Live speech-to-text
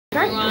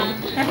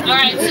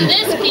Alright, so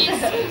this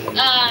piece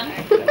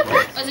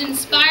was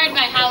inspired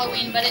by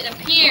Halloween, but it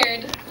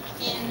appeared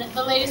in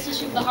the latest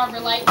issue of the Harbor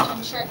Light, which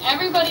I'm sure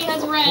everybody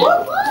has read.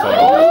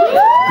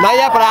 Not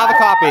yet, but I have a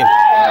copy.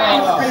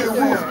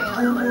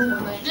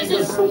 This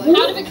is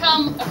how to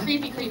become a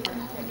creepy creeper.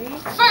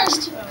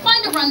 First,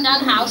 find a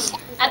rundown house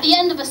at the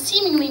end of a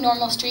seemingly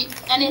normal street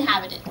and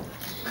inhabit it.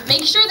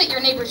 Make sure that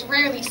your neighbors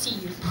rarely see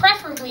you,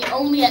 preferably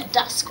only at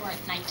dusk or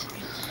at night.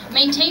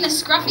 Maintain a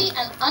scruffy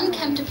and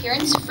unkempt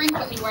appearance,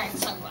 frequently wearing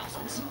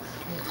sunglasses.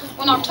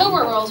 When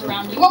October rolls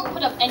around, you won't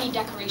put up any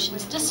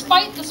decorations,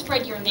 despite the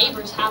spread your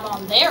neighbors have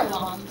on their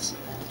lawns.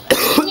 The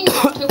evening of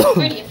October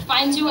 30th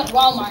finds you at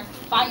Walmart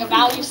buying a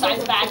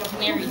value-sized bag of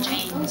Mary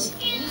Janes.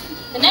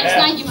 The next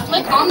night, you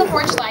flick on the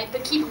porch light,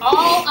 but keep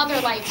all other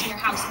lights in your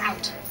house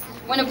out.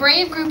 When a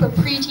brave group of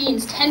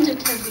preteens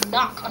tentatively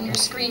knock on your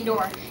screen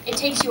door, it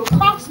takes you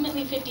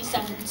approximately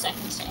 57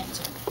 seconds to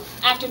answer.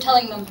 After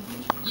telling them,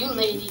 "You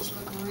ladies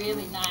look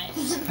really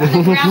nice," in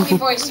a gravelly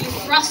voice, you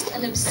thrust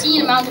an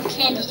obscene amount of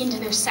candy into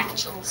their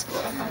satchels.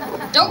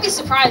 Don't be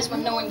surprised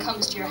when no one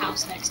comes to your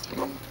house next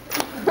year.